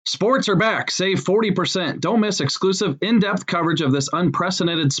Sports are back. Save 40%. Don't miss exclusive in-depth coverage of this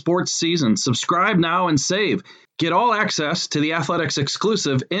unprecedented sports season. Subscribe now and save. Get all access to the Athletics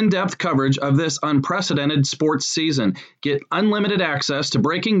exclusive in-depth coverage of this unprecedented sports season. Get unlimited access to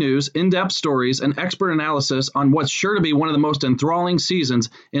breaking news, in-depth stories, and expert analysis on what's sure to be one of the most enthralling seasons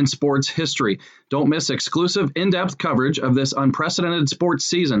in sports history. Don't miss exclusive in-depth coverage of this unprecedented sports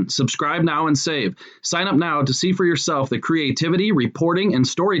season. Subscribe now and save. Sign up now to see for yourself the creativity, reporting, and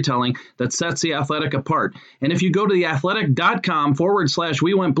storytelling that sets The Athletic apart. And if you go to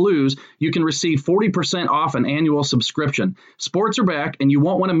theathletic.com/We Went Blues, you can receive 40% off an annual subscription. Sports are back, and you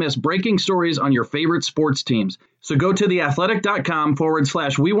won't want to miss breaking stories on your favorite sports teams. So go to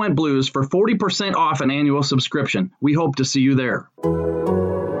theathletic.com/We Went Blues for 40% off an annual subscription. We hope to see you there.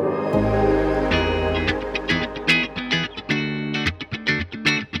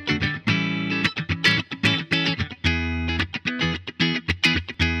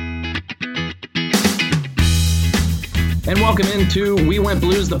 And welcome into We Went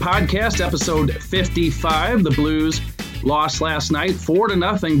Blues, the podcast, episode 55. The Blues lost last night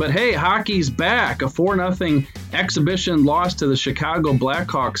 4-0, but hey, hockey's back. A 4-0 exhibition loss to the Chicago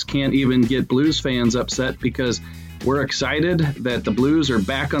Blackhawks can't even get Blues fans upset because we're excited that the Blues are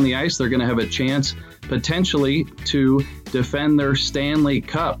back on the ice. They're going to have a chance potentially to defend their Stanley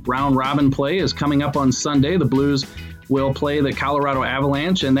Cup. Round robin play is coming up on Sunday. The Blues will play the Colorado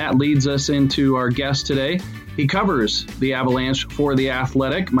Avalanche, and that leads us into our guest today. He covers the Avalanche for The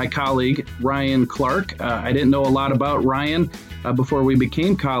Athletic, my colleague, Ryan Clark. I didn't know a lot about Ryan before we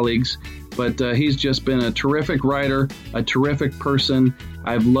became colleagues, but he's just been a terrific writer, a terrific person.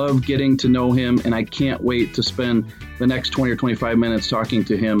 I've loved getting to know him, and I can't wait to spend the next 20 or 25 minutes talking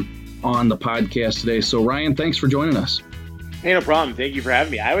to him on the podcast today. So, Ryan, thanks for joining us. Hey, no problem. Thank you for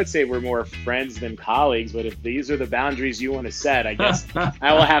having me. I would say we're more friends than colleagues, but if these are the boundaries you want to set, I guess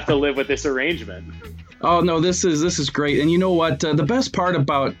I will have to live with this arrangement. Oh, no, this is great. And you know what? The best part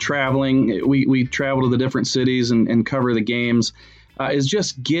about traveling, we travel to the different cities and cover the games, is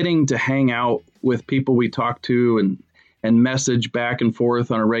just getting to hang out with people we talk to and message back and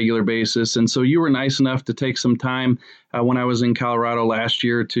forth on a regular basis. And so you were nice enough to take some time when I was in Colorado last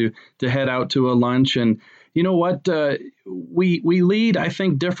year to head out to a lunch. And you know what? We lead, I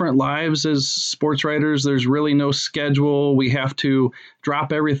think, different lives as sports writers. There's really no schedule. We have to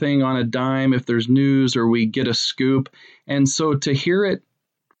drop everything on a dime if there's news or we get a scoop. And so to hear it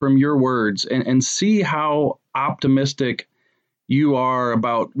from your words and see how optimistic you are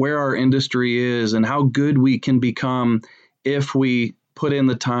about where our industry is and how good we can become if we put in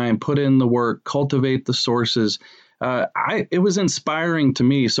the time, put in the work, cultivate the sources. It was inspiring to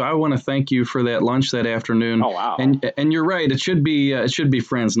me, so I want to thank you for that lunch that afternoon. Oh, wow. And you're right; it should be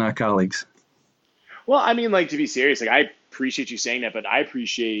friends, not colleagues. Well, I mean, like, to be serious, like, I appreciate you saying that, but I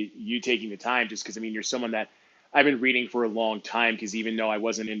appreciate you taking the time just because, I mean, you're someone that I've been reading for a long time because even though I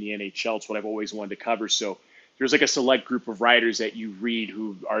wasn't in the NHL, it's what I've always wanted to cover. So there's like a select group of writers that you read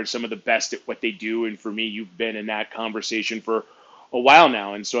who are some of the best at what they do. And for me, you've been in that conversation for a while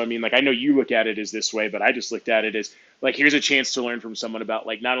now. And so, I mean, like, I know you look at it as this way, but I just looked at it as like, here's a chance to learn from someone about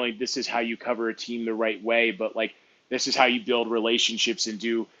like, not only this is how you cover a team the right way, but like, this is how you build relationships and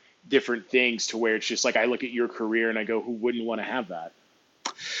do different things to where it's just like, I look at your career and I go, who wouldn't want to have that?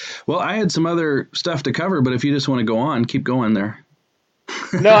 Well, I had some other stuff to cover, but if you just want to go on, keep going there.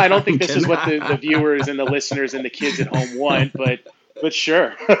 No, I don't think this is what the viewers and the listeners and the kids at home want, but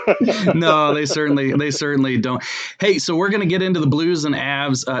sure. No, they certainly don't. Hey, so we're going to get into the Blues and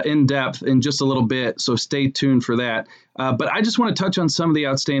Avs in depth in just a little bit, so stay tuned for that. But I just want to touch on some of the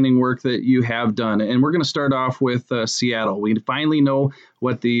outstanding work that you have done, and we're going to start off with Seattle. We finally know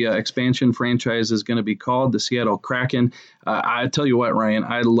what the expansion franchise is going to be called, the Seattle Kraken. I tell you what, Ryan,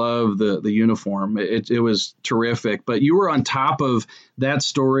 I love the uniform. It was terrific. But you were on top of that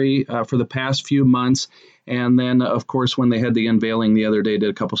story for the past few months. And then, of course, when they had the unveiling the other day,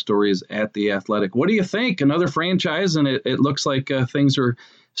 did a couple stories at The Athletic. What do you think? Another franchise, and it looks like things are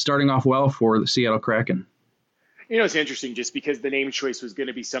starting off well for the Seattle Kraken. You know, it's interesting just because the name choice was going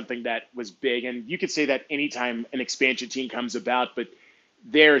to be something that was big. And you could say that anytime an expansion team comes about, but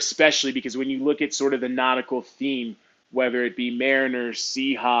there especially because when you look at sort of the nautical theme, whether it be Mariners,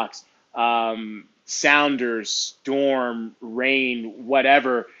 Seahawks, Sounders, Storm, Rain,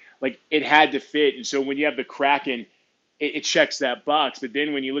 whatever, like it had to fit. And so when you have the Kraken, it checks that box. But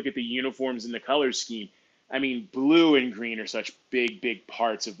then when you look at the uniforms and the color scheme, I mean, blue and green are such big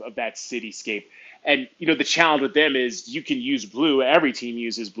parts of that cityscape. And, you know, the challenge with them is you can use blue. Every team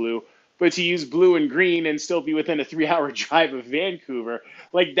uses blue. But to use blue and green and still be within a 3-hour drive of Vancouver,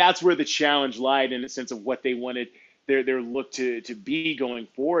 like that's where the challenge lied in the sense of what they wanted their look to be going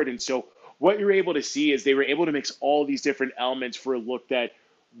forward. And so what you're able to see is they were able to mix all these different elements for a look that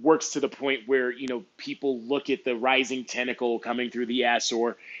works to the point where, people look at the rising tentacle coming through the S,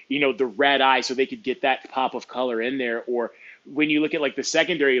 or, the red eye, so they could get that pop of color in there. Or when you look at like the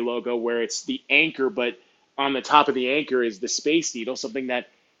secondary logo where it's the anchor, but on the top of the anchor is the Space Needle, something that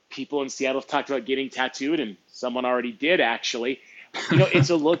people in Seattle have talked about getting tattooed, and someone already did actually.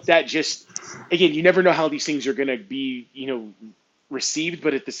 It's a look that just, again, you never know how these things are going to be, received,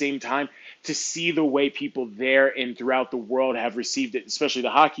 but at the same time, to see the way people there and throughout the world have received it, especially the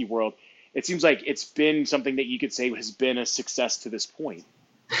hockey world, it seems like it's been something that you could say has been a success to this point.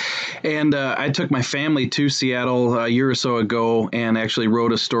 And I took my family to Seattle a year or so ago and actually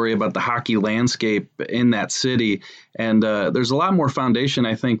wrote a story about the hockey landscape in that city. And there's a lot more foundation,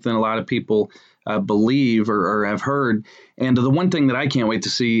 I think, than a lot of people believe or have heard. And the one thing that I can't wait to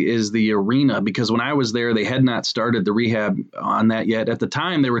see is the arena, because when I was there, they had not started the rehab on that yet. At the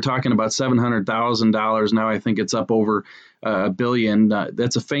time, they were talking about $700,000. Now I think it's up over $1 billion.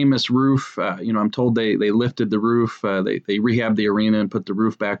 That's a famous roof. I'm told they lifted the roof. They rehabbed the arena and put the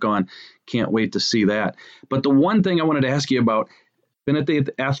roof back on. Can't wait to see that. But the one thing I wanted to ask you about, been at the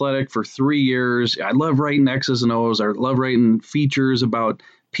Athletic for 3 years. I love writing X's and O's. I love writing features about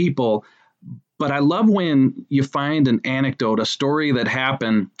people. But I love when you find an anecdote, a story that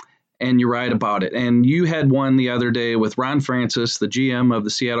happened, and you write about it. And you had one the other day with Ron Francis, the GM of the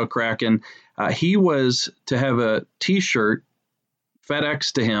Seattle Kraken. He was to have a T-shirt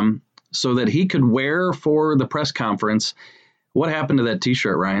FedEx to him so that he could wear for the press conference. What happened to that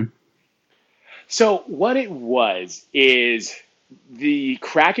T-shirt, Ryan? So what it was is the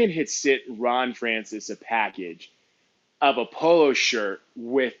Kraken had sent Ron Francis a package of a polo shirt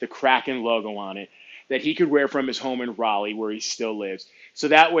with the Kraken logo on it that he could wear from his home in Raleigh, where he still lives. So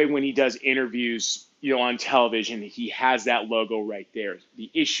that way, when he does interviews, on television, he has that logo right there.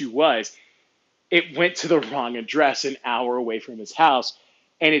 The issue was it went to the wrong address an hour away from his house,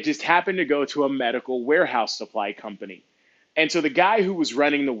 and it just happened to go to a medical warehouse supply company. And so the guy who was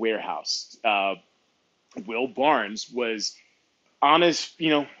running the warehouse, Will Barnes, was on his,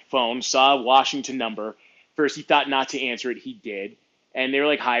 phone, saw a Washington number. First, he thought not to answer it. He did. And they were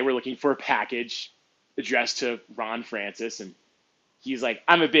like, hi, we're looking for a package addressed to Ron Francis. And he's like,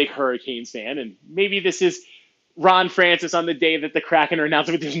 I'm a big Hurricanes fan, and maybe this is Ron Francis on the day that the Kraken are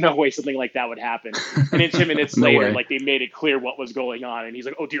announcing, but there's no way something like that would happen. And then 10 minutes No later, way. they made it clear what was going on. And he's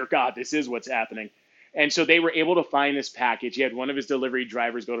like, oh, dear God, this is what's happening. And so they were able to find this package. He had one of his delivery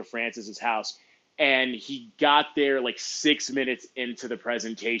drivers go to Francis's house, and he got there 6 minutes into the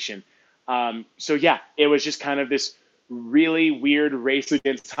presentation. So yeah, it was just kind of this really weird race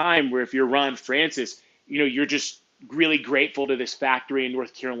against time where if you're Ron Francis, you're just really grateful to this factory in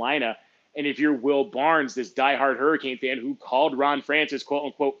North Carolina. And if you're Will Barnes, this diehard Hurricane fan who called Ron Francis, quote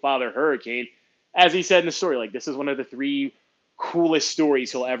unquote, Father Hurricane, as he said in the story, this is one of the 3 coolest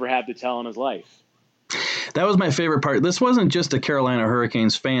stories he'll ever have to tell in his life. That was my favorite part. This wasn't just a Carolina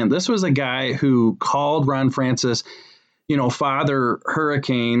Hurricanes fan. This was a guy who called Ron Francis, Father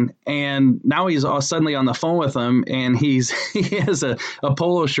Hurricane, and now he's all suddenly on the phone with him, and he has a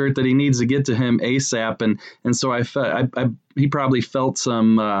polo shirt that he needs to get to him ASAP, and so he probably felt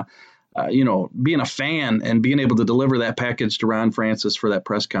some being a fan and being able to deliver that package to Ron Francis for that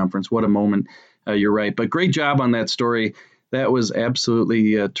press conference. What a moment! You're right, but great job on that story. That was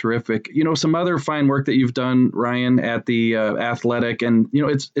absolutely terrific. Some other fine work that you've done, Ryan, at the Athletic, and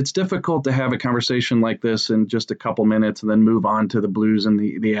it's difficult to have a conversation like this in just a couple minutes and then move on to the Blues and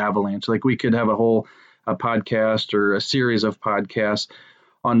the Avalanche. We could have a whole podcast or a series of podcasts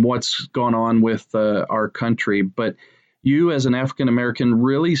on what's going on with our country. But you, as an African American,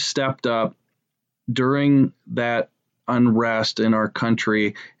 really stepped up during that unrest in our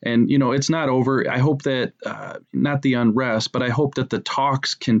country. And, it's not over. I hope that not the unrest, but I hope that the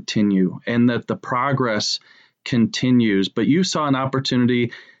talks continue and that the progress continues. But you saw an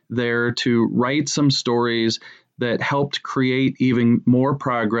opportunity there to write some stories that helped create even more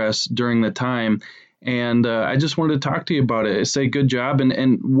progress during the time. And I just wanted to talk to you about it. Say good job.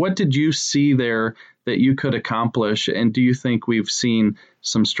 And what did you see there that you could accomplish? And do you think we've seen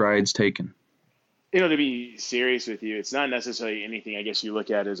some strides taken? To be serious with you, it's not necessarily anything I guess you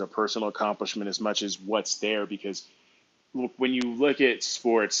look at as a personal accomplishment as much as what's there, because when you look at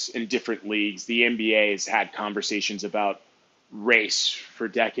sports in different leagues, the NBA has had conversations about race for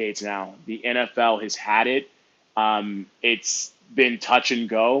decades now. The NFL has had it. It's been touch and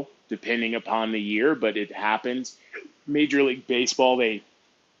go depending upon the year, but it happens. Major League Baseball, they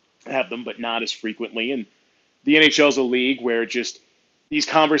have them, but not as frequently. And the NHL is a league where just these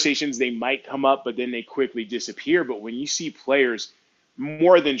conversations, they might come up, but then they quickly disappear. But when you see players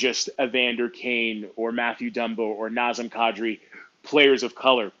more than just Evander Kane or Matthew Dumbo or Nazem Kadri, players of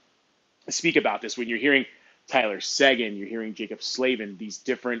color, speak about this, when you're hearing Tyler Seguin, you're hearing Jacob Slavin, these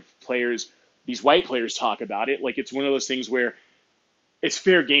different players, these white players talk about it, like it's one of those things where it's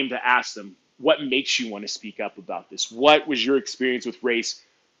fair game to ask them, what makes you want to speak up about this? What was your experience with race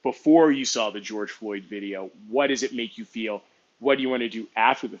before you saw the George Floyd video? What does it make you feel? What do you want to do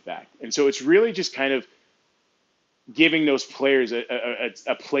after the fact? And so it's really just kind of giving those players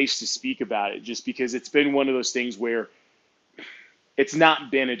a place to speak about it, just because it's been one of those things where it's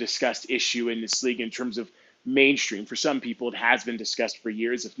not been a discussed issue in this league in terms of mainstream. For some people, it has been discussed for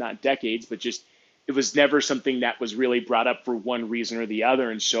years, if not decades, but just it was never something that was really brought up for one reason or the other.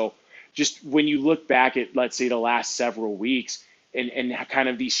 And so just when you look back at, let's say, the last several weeks and kind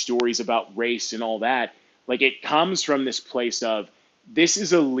of these stories about race and all that, like it comes from this place of this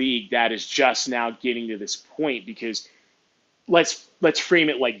is a league that is just now getting to this point, because let's frame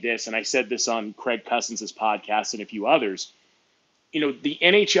it like this. And I said this on Craig Cousins' podcast and a few others. You know, the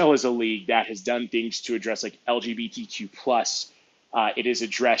NHL is a league that has done things to address like LGBTQ plus. It has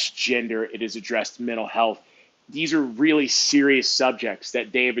addressed gender. It has addressed mental health. These are really serious subjects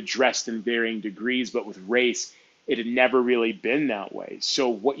that they have addressed in varying degrees, but with race, it had never really been that way. So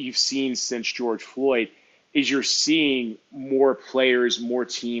what you've seen since George Floyd is you're seeing more players, more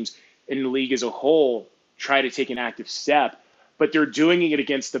teams in the league as a whole try to take an active step, but they're doing it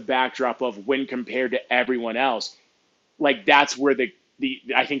against the backdrop of when compared to everyone else. Like that's where the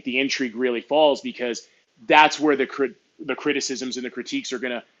I think the intrigue really falls, because that's where the criticisms and the critiques are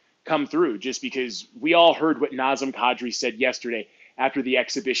going to come through, just because we all heard what Nazem Kadri said yesterday after the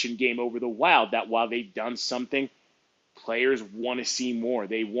exhibition game over the Wild, that while they've done something, players want to see more.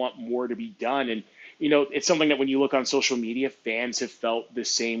 They want more to be done. And, you know, it's something that when you look on social media, fans have felt the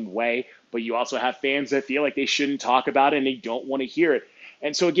same way, but you also have fans that feel like they shouldn't talk about it and they don't want to hear it.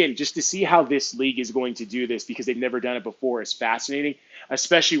 And so, again, just to see how this league is going to do this, because they've never done it before, is fascinating,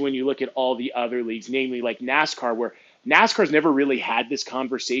 especially when you look at all the other leagues, namely like NASCAR, where NASCAR's never really had this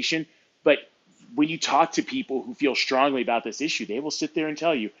conversation. But when you talk to people who feel strongly about this issue, they will sit there and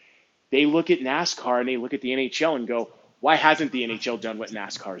tell you, they look at NASCAR and they look at the NHL and go, why hasn't the NHL done what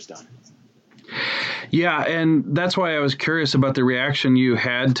NASCAR has done? Yeah, and that's why I was curious about the reaction you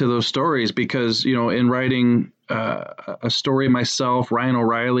had to those stories, because, you know, in writing a story myself, Ryan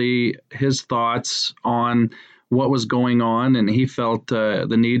O'Reilly, his thoughts on what was going on, and he felt the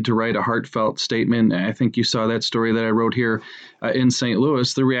need to write a heartfelt statement. I think you saw that story that I wrote here in St.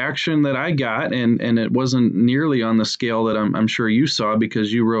 Louis. The reaction that I got, and it wasn't nearly on the scale that I'm sure you saw,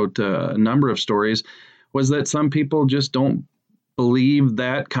 because you wrote a number of stories, was that some people just don't believe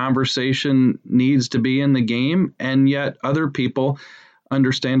that conversation needs to be in the game, and yet other people,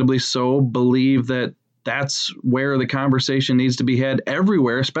 understandably so, believe that that's where the conversation needs to be had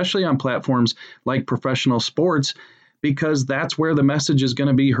everywhere, especially on platforms like professional sports, because that's where the message is going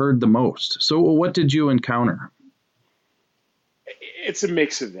to be heard the most. So what did you encounter? It's a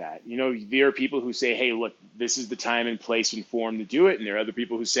mix of that. You know, there are people who say, hey, look, this is the time and place and form to do it. And there are other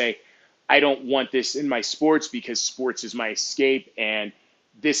people who say, I don't want this in my sports because sports is my escape, and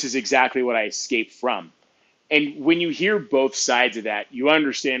this is exactly what I escape from. And when you hear both sides of that, you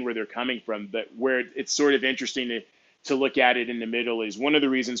understand where they're coming from. But where it's sort of interesting to look at it in the middle is one of the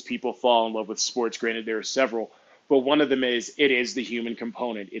reasons people fall in love with sports. Granted, there are several, but one of them is it is the human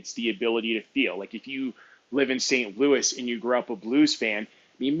component. It's the ability to feel. Like if you live in St. Louis and you grew up a Blues fan,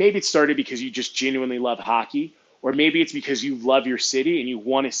 I mean, maybe it started because you just genuinely love hockey, or maybe it's because you love your city and you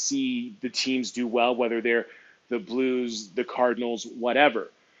want to see the teams do well, whether they're the Blues, the Cardinals, whatever.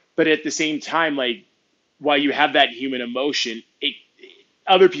 But at the same time, like, while you have that human emotion,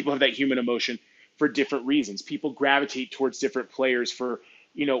 other people have that human emotion for different reasons. People gravitate towards different players for,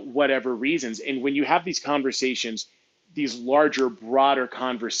 you know, whatever reasons. And when you have these conversations, these larger, broader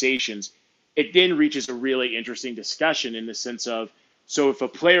conversations, it then reaches a really interesting discussion in the sense of, so if a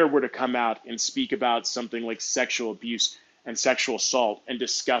player were to come out and speak about something like sexual abuse and sexual assault and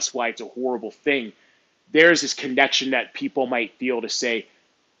discuss why it's a horrible thing, there's this connection that people might feel to say,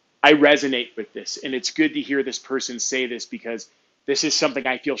 I resonate with this, and it's good to hear this person say this because this is something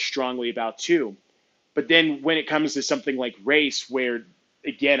I feel strongly about too. But then when it comes to something like race, where,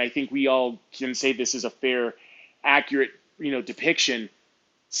 again, I think we all can say this is a fair, accurate, you know, depiction,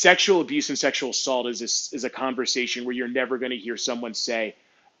 sexual abuse and sexual assault is a conversation where you're never going to hear someone say,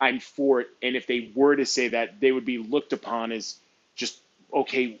 I'm for it. And if they were to say that, they would be looked upon as just,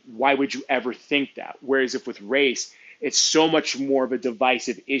 okay, why would you ever think that? Whereas if with race, it's so much more of a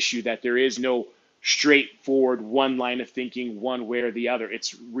divisive issue that there is no straightforward, one line of thinking, one way or the other.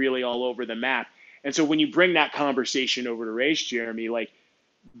 It's really all over the map. And so when you bring that conversation over to race, Jeremy, like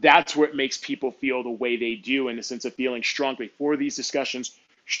that's what makes people feel the way they do, in the sense of feeling strongly for these discussions,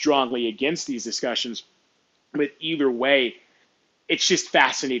 strongly against these discussions. But either way, it's just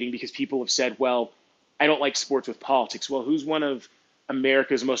fascinating because people have said, well, I don't like sports with politics. Well, who's one of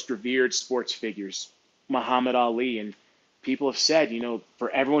America's most revered sports figures? Muhammad Ali. And people have said, for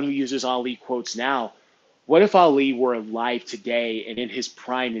everyone who uses Ali quotes now, what if Ali were alive today and in his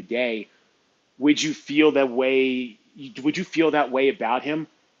prime today? Would you feel that way? Would you feel that way about him,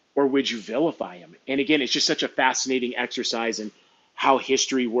 or would you vilify him? And again, it's just such a fascinating exercise in how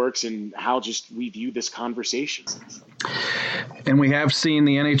history works and how just we view this conversation. And we have seen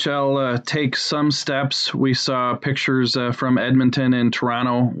the NHL take some steps. We saw pictures from Edmonton and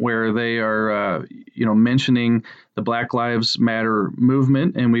Toronto where they are, mentioning the Black Lives Matter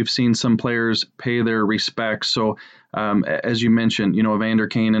movement, and we've seen some players pay their respects. So, as you mentioned, Evander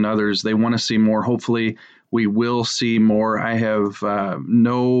Kane and others, they want to see more. Hopefully, we will see more. I have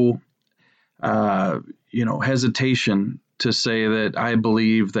no hesitation to say that I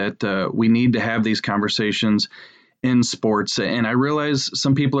believe that we need to have these conversations in sports. And I realize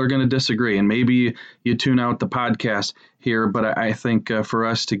some people are going to disagree, and maybe you tune out the podcast here, but I think for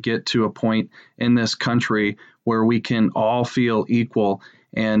us to get to a point in this country where we can all feel equal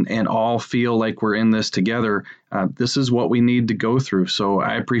and all feel like we're in this together, this is what we need to go through. So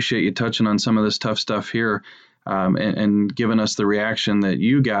I appreciate you touching on some of this tough stuff here and giving us the reaction that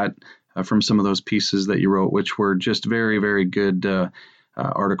you got from some of those pieces that you wrote, which were just very, very good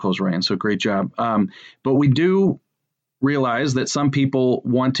articles, Ryan. So great job. But we do realize that some people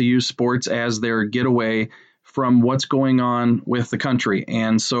want to use sports as their getaway from what's going on with the country.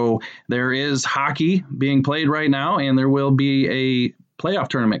 And so there is hockey being played right now, and there will be a playoff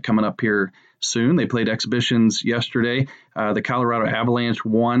tournament coming up here soon. They played exhibitions yesterday. The Colorado Avalanche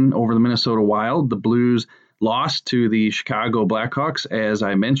won over the Minnesota Wild. The Blues lost to the Chicago Blackhawks, as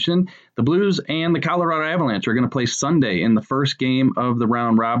I mentioned. The Blues and the Colorado Avalanche are going to play Sunday in the first game of the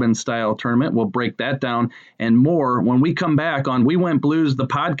round-robin style tournament. We'll break that down and more when we come back on We Went Blues, the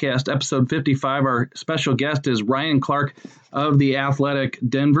podcast, episode 55. Our special guest is Ryan Clark of The Athletic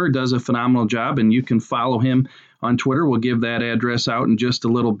Denver. Does a phenomenal job, and you can follow him on Twitter. We'll give that address out in just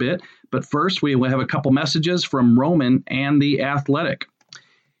a little bit. But first, we will have a couple messages from Roman and The Athletic.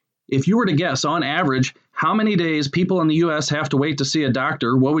 If you were to guess, on average, how many days people in the U.S. have to wait to see a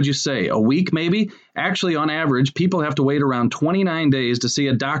doctor, what would you say? A week, maybe? Actually, on average, people have to wait around 29 days to see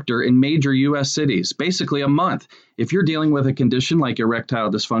a doctor in major U.S. cities, basically a month. If you're dealing with a condition like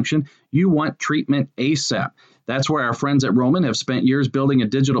erectile dysfunction, you want treatment ASAP. That's where our friends at Roman have spent years building a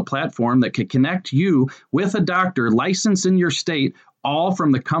digital platform that can connect you with a doctor licensed in your state, all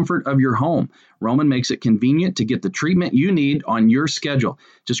from the comfort of your home. Roman makes it convenient to get the treatment you need on your schedule.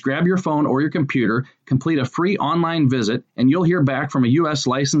 Just grab your phone or your computer, complete a free online visit, and you'll hear back from a U.S.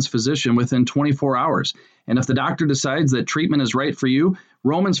 licensed physician within 24 hours. And if the doctor decides that treatment is right for you,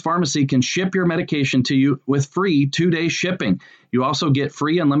 Roman's Pharmacy can ship your medication to you with free 2-day shipping. You also get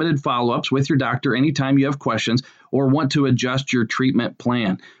free unlimited follow-ups with your doctor anytime you have questions or want to adjust your treatment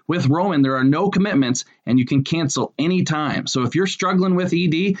plan. With Roman, there are no commitments and you can cancel anytime. So if you're struggling with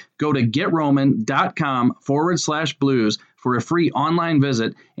ED, go to getroman.com/blues for a free online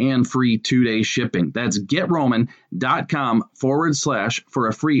visit and free 2-day shipping. That's getroman.com/ for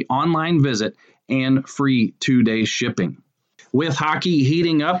a free online visit and free 2-day shipping. With hockey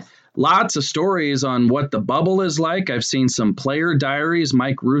heating up, lots of stories on what the bubble is like. I've seen some player diaries.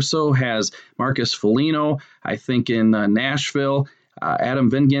 Mike Russo has Marcus Foligno, I think, in Nashville. Adam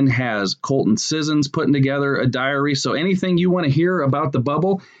Vingan has Colton Sissons putting together a diary. So anything you want to hear about the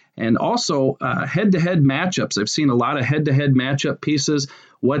bubble, and also head-to-head matchups. I've seen a lot of head-to-head matchup pieces,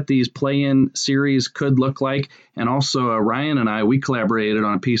 what these play-in series could look like. And also Ryan and I, we collaborated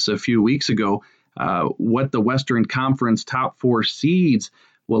on a piece a few weeks ago, what the Western Conference top 4 seeds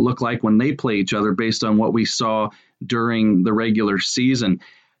will look like when they play each other based on what we saw during the regular season.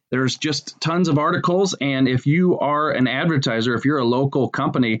 There's just tons of articles, and if you are an advertiser, if you're a local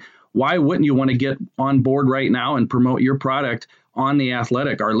company, why wouldn't you want to get on board right now and promote your product on The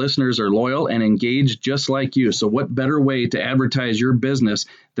Athletic? Our listeners are loyal and engaged just like you. So what better way to advertise your business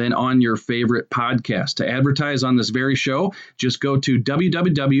than on your favorite podcast? To advertise on this very show, just go to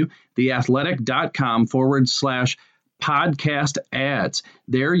www.theathletic.com/podcast ads.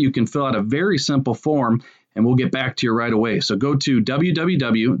 There you can fill out a very simple form and we'll get back to you right away. So go to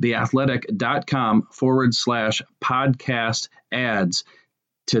www.theathletic.com/podcast ads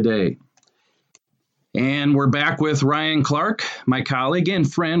today. And we're back with Ryan Clark, my colleague and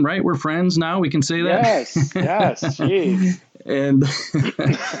friend, right? We're friends now. We can say that. Yes. Jeez. And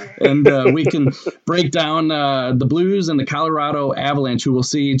we can break down the Blues and the Colorado Avalanche, who will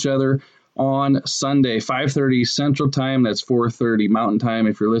see each other on Sunday, 5:30 Central Time. That's 4:30 Mountain Time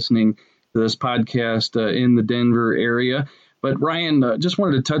if you're listening to this podcast in the Denver area. But Ryan, just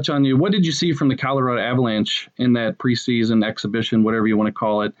wanted to touch on you. What did you see from the Colorado Avalanche in that preseason exhibition, whatever you want to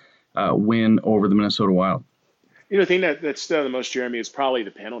call it, win over the Minnesota Wild? The thing that stood out the most, Jeremy, is probably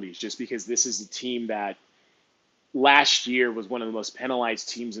the penalties, just because this is a team that last year was one of the most penalized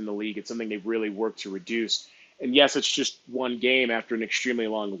teams in the league. It's something they've really worked to reduce. And yes, it's just one game after an extremely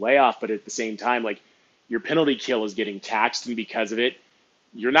long layoff, but at the same time, like, your penalty kill is getting taxed, and because of it,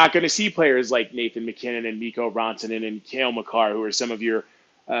 you're not going to see players like Nathan MacKinnon and Mikko Rantanen and Cale Makar, who are some of your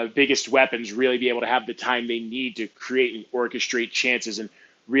biggest weapons, really be able to have the time they need to create and orchestrate chances and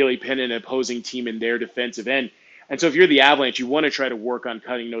really pin an opposing team in their defensive end. And so if you're the Avalanche, you want to try to work on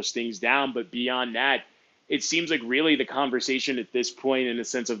cutting those things down. But beyond that, it seems like really the conversation at this point, in the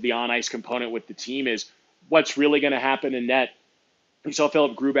sense of the on-ice component with the team, is what's really going to happen in net. We saw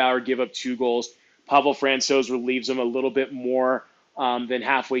Philip Grubauer give up 2 goals. Pavel Francouz relieves him a little bit more than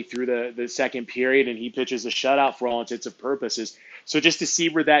halfway through the second period, and he pitches a shutout for all intents and purposes. So just to see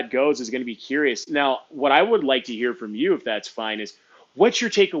where that goes is going to be curious. Now, what I would like to hear from you, if that's fine, is what's your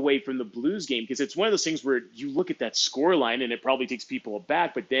takeaway from the Blues game? Because it's one of those things where you look at that score line and it probably takes people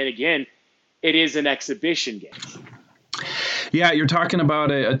aback, but then again, it is an exhibition game. Yeah, you're talking about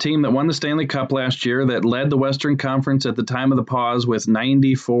a team that won the Stanley Cup last year, that led the Western Conference at the time of the pause with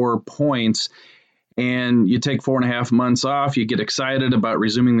 94 points. And you take 4.5 months off, you get excited about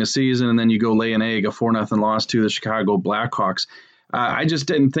resuming the season, and then you go lay an egg, a 4-0 loss to the Chicago Blackhawks. I just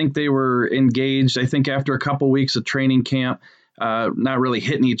didn't think they were engaged. I think after a couple weeks of training camp, not really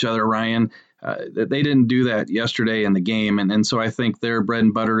hitting each other, Ryan, they didn't do that yesterday in the game. And so I think their bread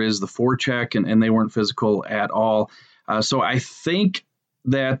and butter is the forecheck, and they weren't physical at all. So I think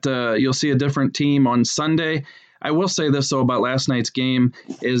that you'll see a different team on Sunday. I will say this, though, about last night's game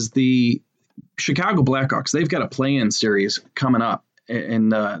is the Chicago Blackhawks. They've got a play-in series coming up,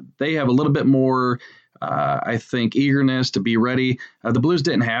 and they have a little bit more, I think, eagerness to be ready. The Blues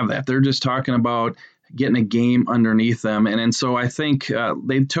didn't have that. They're just talking about getting a game underneath them. And so I think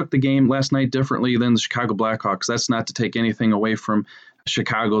they took the game last night differently than the Chicago Blackhawks. That's not to take anything away from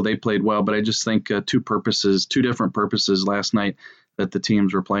Chicago. They played well, but I just think two different purposes last night that the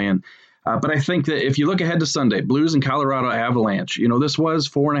teams were playing. But I think that if you look ahead to Sunday, Blues and Colorado Avalanche, this was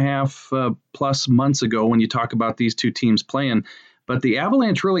 4.5 plus months ago when you talk about these two teams playing. But the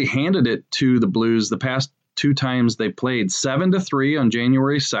Avalanche really handed it to the Blues the past 2 times they played. 7-3 on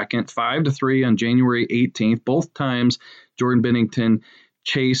January 2nd, 5-3 on January 18th. Both times Jordan Binnington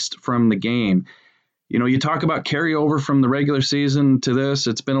chased from the game. You talk about carryover from the regular season to this.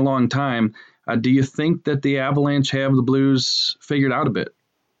 It's been a long time. Do you think that the Avalanche have the Blues figured out a bit?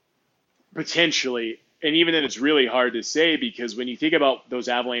 Potentially. And even then, it's really hard to say, because when you think about those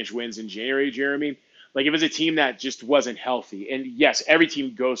Avalanche wins in January, Jeremy, like, it was a team that just wasn't healthy. And yes, every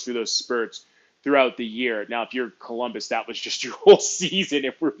team goes through those spurts throughout the year. Now, if you're Columbus, that was just your whole season,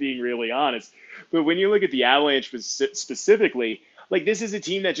 if we're being really honest. But when you look at the Avalanche specifically, like, this is a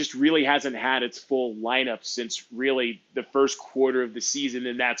team that just really hasn't had its full lineup since really the first quarter of the season,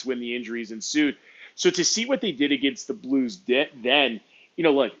 and that's when the injuries ensued. So to see what they did against the Blues then,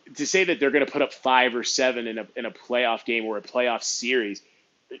 look, to say that they're going to put up 5 or 7 in a playoff game or a playoff series,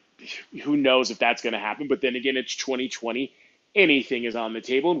 who knows if that's going to happen. But then again, it's 2020. Anything is on the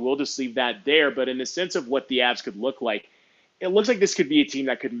table, and we'll just leave that there. But in the sense of what the Avs could look like, it looks like this could be a team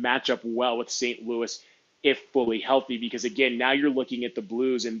that could match up well with St. Louis if fully healthy. Because, again, now you're looking at the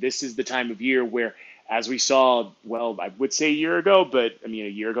Blues, and this is the time of year where, as we saw, well, I would say a year ago, but, a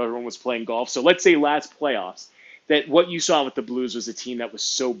year ago everyone was playing golf. So let's say last playoffs, that what you saw with the Blues was a team that was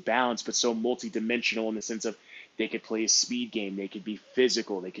so balanced but so multidimensional in the sense of they could play a speed game, they could be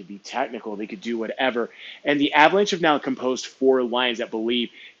physical, they could be technical, they could do whatever. And the Avalanche have now composed 4 lines that believe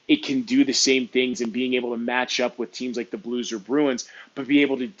it can do the same things and being able to match up with teams like the Blues or Bruins, but be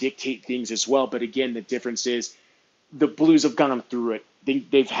able to dictate things as well. But again, the difference is the Blues have gone through it.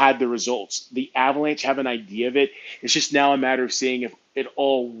 They've had the results. The Avalanche have an idea of it. It's just now a matter of seeing if it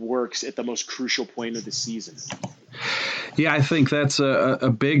all works at the most crucial point of the season. Yeah, I think that's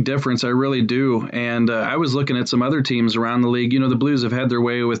a big difference. I really do. And I was looking at some other teams around the league. The Blues have had their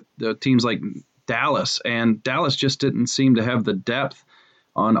way with teams like Dallas, and Dallas just didn't seem to have the depth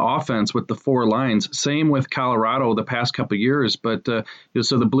on offense with the four lines. Same with Colorado the past couple of years, but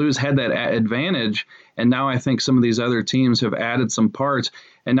so the Blues had that advantage, and now I think some of these other teams have added some parts.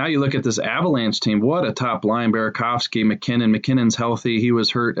 And now you look at this Avalanche team. What a top line! Burakovsky, McKinnon. McKinnon's healthy. He was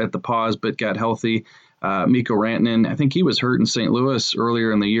hurt at the pause, but got healthy. Mikko Rantanen, I think he was hurt in St. Louis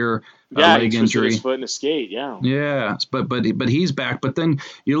earlier in the year. Yeah, leg he injury. his foot in the skate. Yeah. Yeah, but he's back. But then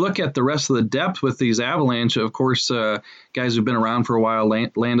you look at the rest of the depth with these Avalanche. Of course, guys who've been around for a while,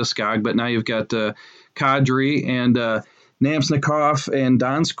 Landeskog. But now you've got Kadri and Namestnikov and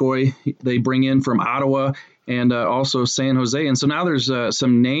Donskoy. They bring in from Ottawa and also San Jose. And so now there's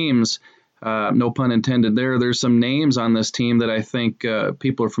some names. No pun intended there. There's some names on this team that I think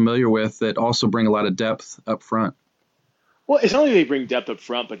people are familiar with that also bring a lot of depth up front. Well, it's not only they bring depth up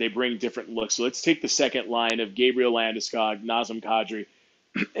front, but they bring different looks. So let's take the second line of Gabriel Landeskog, Nazem Kadri,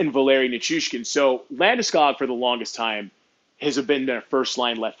 and Valeri Nichushkin. So Landeskog, for the longest time, has been their first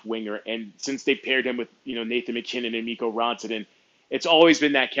line left winger, and since they paired him with Nathan McKinnon and Mikko Rantanen, it's always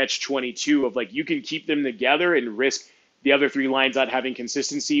been that catch-22 of like you can keep them together and risk the other three lines not having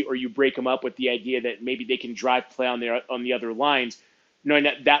consistency, or you break them up with the idea that maybe they can drive play on the other lines, knowing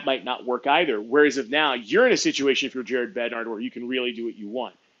that might not work either. Whereas if now you're in a situation, if you're Jared Bednar, where you can really do what you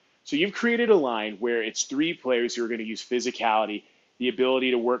want. So you've created a line where it's three players who are going to use physicality, the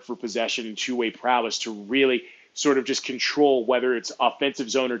ability to work for possession and two-way prowess to really sort of just control whether it's offensive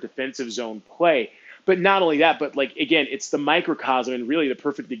zone or defensive zone play. But not only that, but like, again, it's the microcosm and really the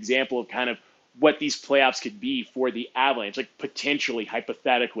perfect example of kind of what these playoffs could be for the Avalanche, like potentially,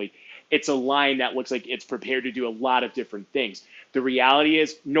 hypothetically. It's a line that looks like it's prepared to do a lot of different things. The reality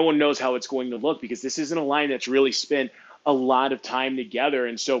is no one knows how it's going to look because this isn't a line that's really spent a lot of time together.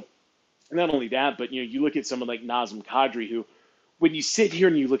 And so not only that, but you look at someone like Nazem Kadri, who when you sit here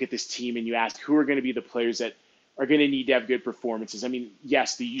and you look at this team and you ask who are going to be the players that are going to need to have good performances. I mean,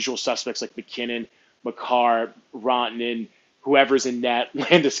 yes, the usual suspects like McKinnon, Makar, Rantanen, whoever's in net,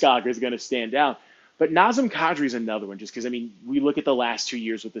 Landeskog is going to stand out. But Nazem Kadri is another one, just because, I mean, we look at the last 2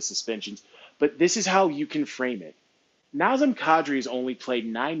 years with the suspensions, but this is how you can frame it. Nazem Kadri has only played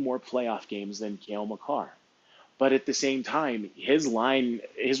 9 more playoff games than Cale Makar. But at the same time,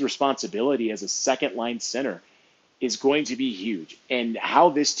 his responsibility as a second-line center is going to be huge. And how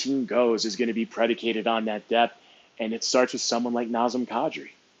this team goes is going to be predicated on that depth, and it starts with someone like Nazem Kadri.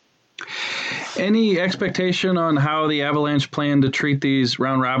 Any expectation on how the Avalanche plan to treat these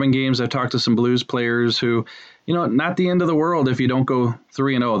round-robin games? I've talked to some Blues players who, not the end of the world if you don't go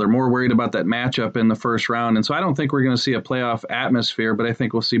 3-0. They're more worried about that matchup in the first round. And so I don't think we're going to see a playoff atmosphere, but I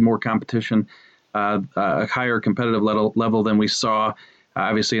think we'll see more competition, a higher competitive level than we saw,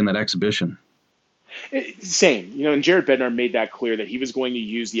 obviously, in that exhibition. Same. And Jared Bednar made that clear that he was going to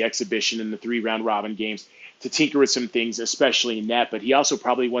use the exhibition in the 3 round-robin games to tinker with some things, especially in net, but he also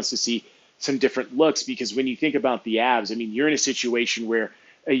probably wants to see some different looks because when you think about the Avs, I mean, you're in a situation where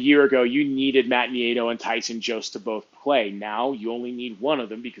a year ago you needed Matt Nieto and Tyson Jost to both play. Now you only need one of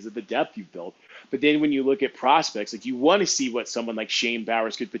them because of the depth you've built. But then when you look at prospects, like you want to see what someone like Shane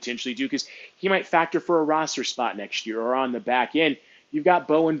Bowers could potentially do because he might factor for a roster spot next year or on the back end. You've got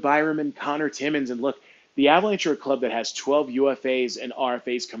Bowen Byram and Connor Timmins. And look, the Avalanche are a club that has 12 UFAs and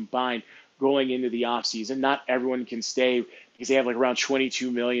RFAs combined going into the offseason. Not everyone can stay because they have like around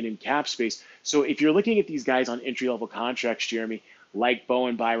 $22 million in cap space. So if you're looking at these guys on entry-level contracts, Jeremy, like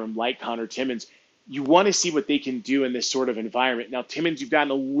Bowen Byram, like Connor Timmins, you want to see what they can do in this sort of environment. Now, Timmins, you've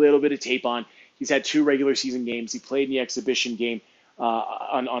gotten a little bit of tape on. He's had 2 regular season games. He played in the exhibition game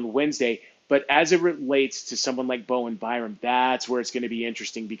on Wednesday. But as it relates to someone like Bowen Byram, that's where it's going to be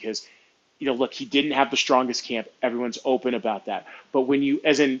interesting because look, he didn't have the strongest camp. Everyone's open about that. But when you,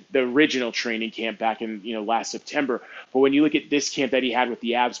 as in the original training camp back in, last September, but when you look at this camp that he had with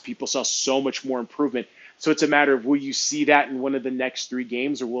the Avs, people saw so much more improvement. So it's a matter of will you see that in one of the next 3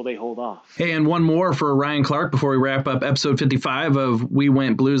 games or will they hold off? Hey, and one more for Ryan Clark before we wrap up episode 55 of We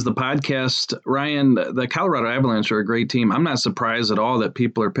Went Blues, the podcast. Ryan, the Colorado Avalanche are a great team. I'm not surprised at all that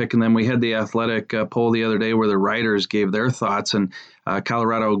people are picking them. We had the Athletic poll the other day where the writers gave their thoughts, and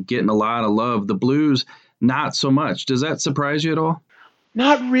Colorado getting a lot of love. The Blues, not so much. Does that surprise you at all?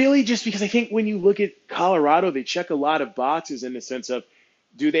 Not really, just because I think when you look at Colorado, they check a lot of boxes in the sense of,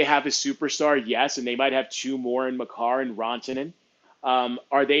 do they have a superstar? Yes, and they might have 2 more in Makar and Rantanen.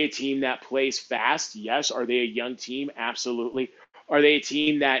 Are they a team that plays fast? Yes. Are they a young team? Absolutely. Are they a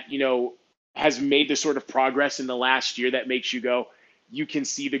team that, has made the sort of progress in the last year that makes you go, you can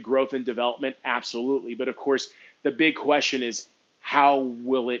see the growth and development? Absolutely. But of course, the big question is, how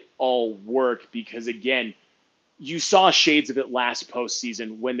will it all work? Because again, you saw shades of it last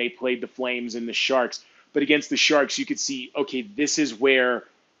postseason when they played the Flames and the Sharks. But against the Sharks, you could see, okay, this is where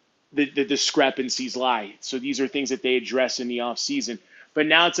the discrepancies lie. So these are things that they address in the offseason. But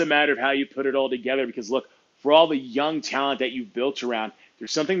now it's a matter of how you put it all together, because look, for all the young talent that you've built around,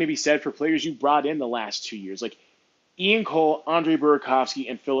 there's something to be said for players you brought in the last 2 years. Like Ian Cole, Andre Burakovsky,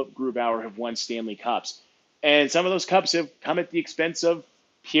 and Philip Grubauer have won Stanley Cups. And some of those cups have come at the expense of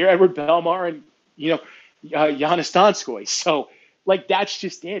Pierre-Edouard Bellemare and, Giannis Donskoy. So, like, that's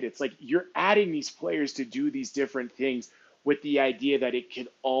just it. It's like you're adding these players to do these different things with the idea that it can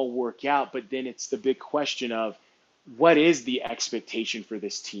all work out. But then it's the big question of, what is the expectation for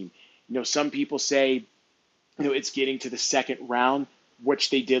this team? Some people say, it's getting to the second round, which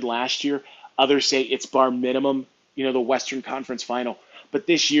they did last year. Others say it's bar minimum, the Western Conference Final. But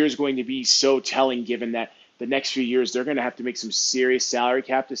this year is going to be so telling, given that the next few years they're going to have to make some serious salary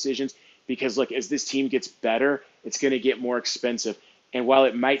cap decisions, because, look, as this team gets better, it's going to get more expensive. And while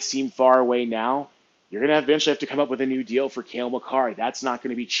it might seem far away now, you're going to eventually have to come up with a new deal for Cale Makar. That's not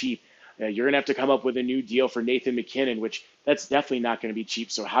going to be cheap. You're going to have to come up with a new deal for Nathan McKinnon, which that's definitely not going to be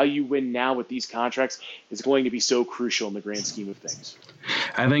cheap. So how you win now with these contracts is going to be so crucial in the grand scheme of things.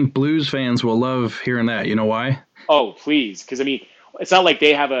 I think Blues fans will love hearing that. You know why? Oh, please. Because, it's not like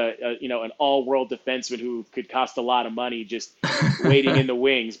they have an all-world defenseman who could cost a lot of money just waiting in the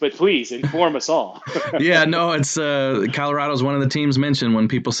wings. But please, inform us all. Yeah, no, it's Colorado's one of the teams mentioned when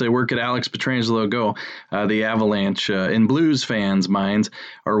people say, where could Alex Pietrangelo go? The Avalanche, in Blues fans' minds,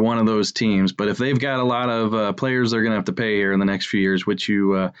 are one of those teams. But if they've got a lot of players they're going to have to pay here in the next few years, which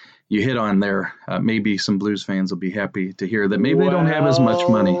you hit on there, maybe some Blues fans will be happy to hear that maybe they don't have as much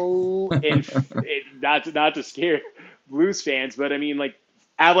money. Not to scare Blues fans, but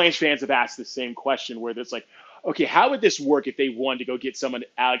Avalanche fans have asked the same question, where it's like, okay, how would this work if they wanted to go get someone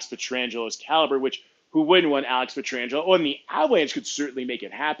Alex Pietrangelo's caliber, which who wouldn't want Alex Pietrangelo? Oh, and the Avalanche could certainly make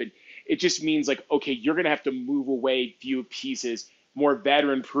it happen. It just means, like, okay, you're going to have to move away few pieces, more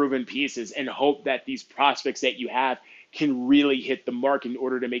veteran proven pieces, and hope that these prospects that you have can really hit the mark in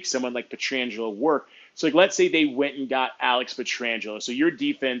order to make someone like Pietrangelo work. So, like, let's say they went and got Alex Pietrangelo. So your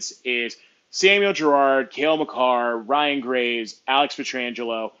defense is Samuel Girard, Cale Makar, Ryan Graves, Alex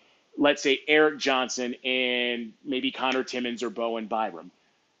Pietrangelo, let's say Eric Johnson, and maybe Connor Timmins or Bowen Byram.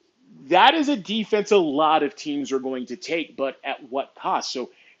 That is a defense a lot of teams are going to take, but at what cost?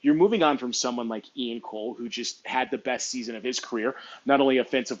 So you're moving on from someone like Ian Cole, who just had the best season of his career, not only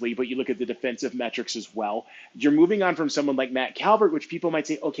offensively, but you look at the defensive metrics as well. You're moving on from someone like Matt Calvert, which people might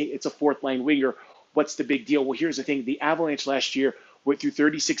say, okay, it's a fourth-line winger. What's the big deal? Well, here's the thing. The Avalanche last year went through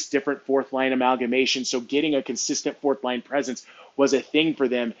 36 different fourth-line amalgamations, so getting a consistent fourth-line presence was a thing for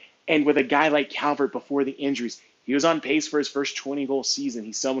them. And with a guy like Calvert before the injuries, he was on pace for his first 20-goal season.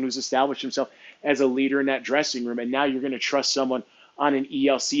 He's someone who's established himself as a leader in that dressing room, and now you're going to trust someone on an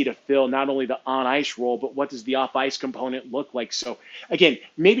ELC to fill not only the on-ice role, but what does the off-ice component look like? So, again,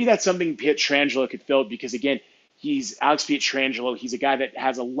 maybe that's something Pietrangelo could fill, because, again, he's Alex Pietrangelo. He's a guy that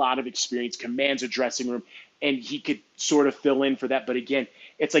has a lot of experience, commands a dressing room, and he could sort of fill in for that. But again,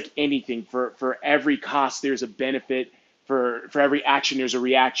 it's like anything. For every cost, there's a benefit. For every action, there's a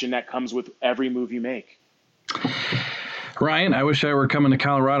reaction that comes with every move you make. Ryan, I wish I were coming to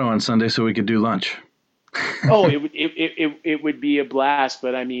Colorado on Sunday so we could do lunch. Oh, it would be a blast.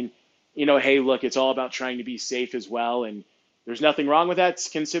 But hey, look, it's all about trying to be safe as well. And there's nothing wrong with that,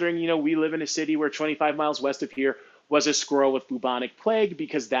 considering, we live in a city where 25 miles west of here was a squirrel with bubonic plague,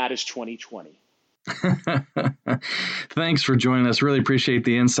 because that is 2020. Thanks for joining us. Really appreciate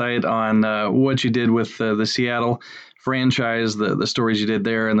the insight on what you did with the Seattle franchise, the stories you did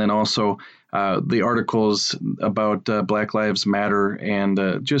there, and then also the articles about Black Lives Matter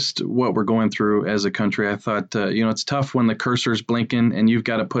and just what we're going through as a country. I thought, it's tough when the cursor's blinking and you've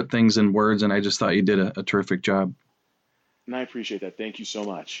got to put things in words, and I just thought you did a terrific job. And I appreciate that. Thank you so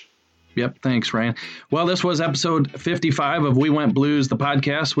much. Yep. Thanks, Ryan. Well, this was episode 55 of We Went Blues, the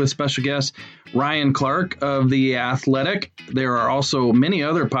podcast, with special guest Ryan Clark of The Athletic. There are also many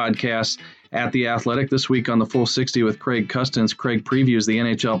other podcasts at The Athletic. This week on the Full 60 with Craig Custance, Craig previews the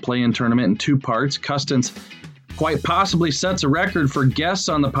NHL play-in tournament in two parts. Custance quite possibly sets a record for guests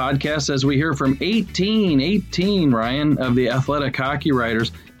on the podcast, as we hear from 18, Ryan, of The Athletic hockey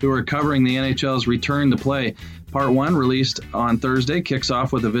writers who are covering the NHL's return to play. Part 1, released on Thursday, kicks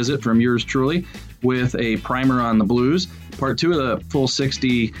off with a visit from yours truly with a primer on the Blues. Part 2 of the Full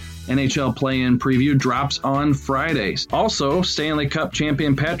 60 NHL play-in preview drops on Fridays. Also, Stanley Cup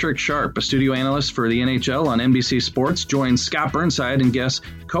champion Patrick Sharp, a studio analyst for the NHL on NBC Sports, joins Scott Burnside and guest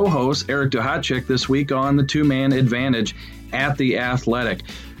co-host Eric Duhatschek this week on the two-man advantage at The Athletic.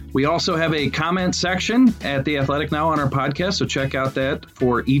 We also have a comment section at The Athletic now on our podcast, so check out that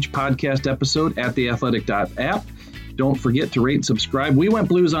for each podcast episode at theathletic.app. Don't forget to rate and subscribe. We Went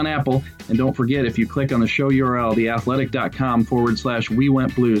Blues on Apple. And don't forget, if you click on the show URL, theathletic.com/We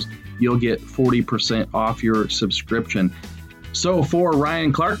Went Blues, you'll get 40% off your subscription. So for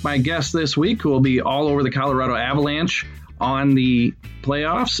Ryan Clark, my guest this week, who will be all over the Colorado Avalanche on the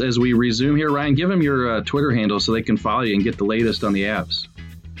playoffs as we resume here. Ryan, give them your Twitter handle so they can follow you and get the latest on the Avs.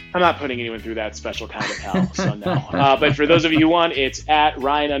 I'm not putting anyone through that special kind of hell, so no. But for those of you who want, it's at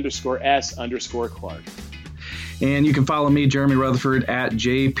Ryan_S_Clark. And you can follow me, Jeremy Rutherford, at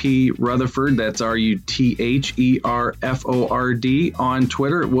JP Rutherford. That's RUTHERFORD on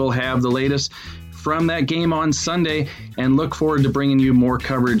Twitter. We'll have the latest from that game on Sunday and look forward to bringing you more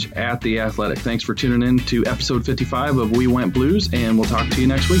coverage at The Athletic. Thanks for tuning in to episode 55 of We Went Blues, and we'll talk to you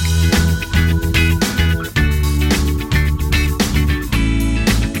next week.